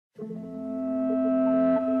JP.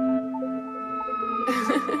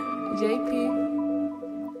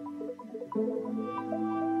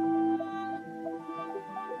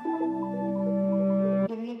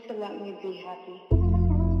 You need to let me be happy.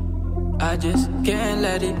 I just can't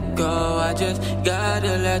let it go. I just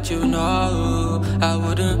gotta let you know I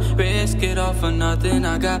wouldn't risk it all for nothing.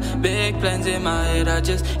 I got big plans in my head. I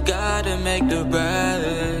just gotta make the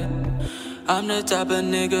bread. I'm the type of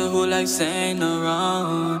nigga who likes saying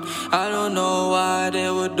around. I don't know why they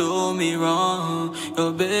would do me wrong.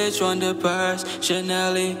 Your bitch want the purse,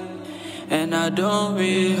 Chanel, and I don't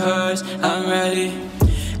rehearse. I'm ready,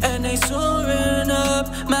 and they soaring up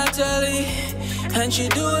my telly. And she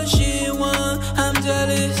do what she want, I'm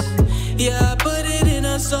jealous. Yeah, I put it in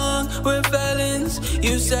a song, we're felons.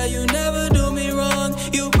 You said you never do me wrong,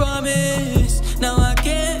 you promise. Now I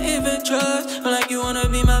can't even trust, I'm like you wanna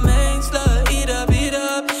be my main slut. Eat up,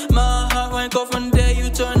 my heart went cold from the day you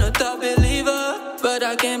turned a top believer. But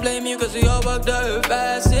I can't blame you cause we all walked the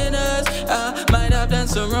fast sinners. I might have done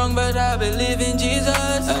some wrong but I believe in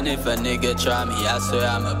Jesus. And if a nigga try me, I swear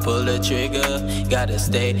I'ma pull the trigger. Gotta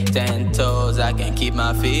stay 10 toes, I can keep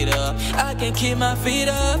my feet up. I can keep my feet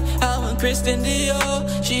up. I want Kristen Dior.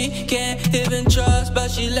 She can't even trust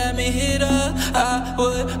but she let me hit her. I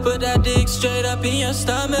would put that dick straight up in your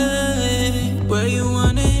stomach. Where you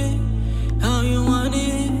want it, how you want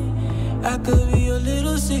it. I could be your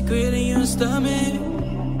little secret in your stomach.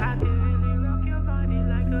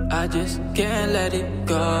 I just can't let it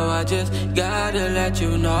go. I just gotta let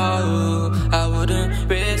you know I wouldn't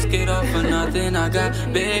risk it all for nothing. I got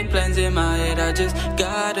big plans in my head. I just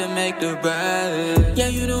gotta make the bread. Yeah,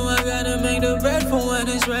 you know I gotta make the bread for when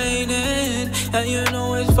it's raining. And you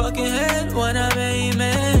know it's fucking head when I'm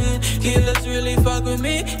aiming. Killers really fuck with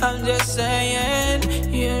me, I'm just saying.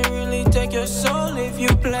 Yeah, really take your soul if you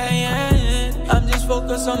playin'. I'm just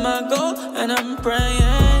focused on my goal and I'm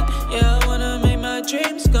praying. Yeah, I wanna make my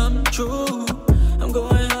dreams come true. I'm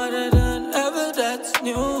going harder than ever, that's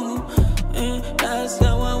new. And that's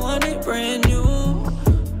how I want it, brand new.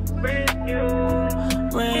 Brand new,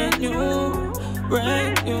 brand new,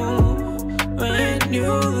 brand new, brand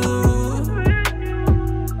new.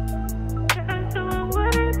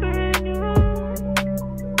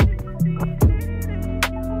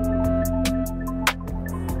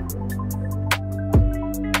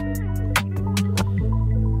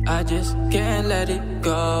 I just can't let it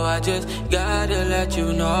go. I just gotta let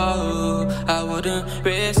you know I wouldn't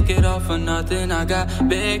risk it all for nothing. I got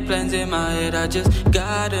big plans in my head. I just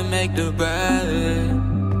gotta make the bread.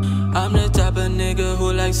 I'm the type of nigga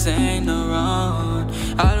who likes saying around.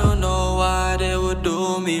 I don't know why they would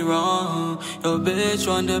do me wrong. Your bitch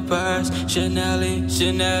want the purse, Chanel,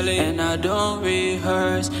 and I don't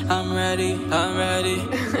rehearse. I'm ready,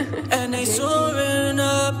 and they soaring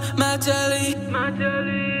up my telly.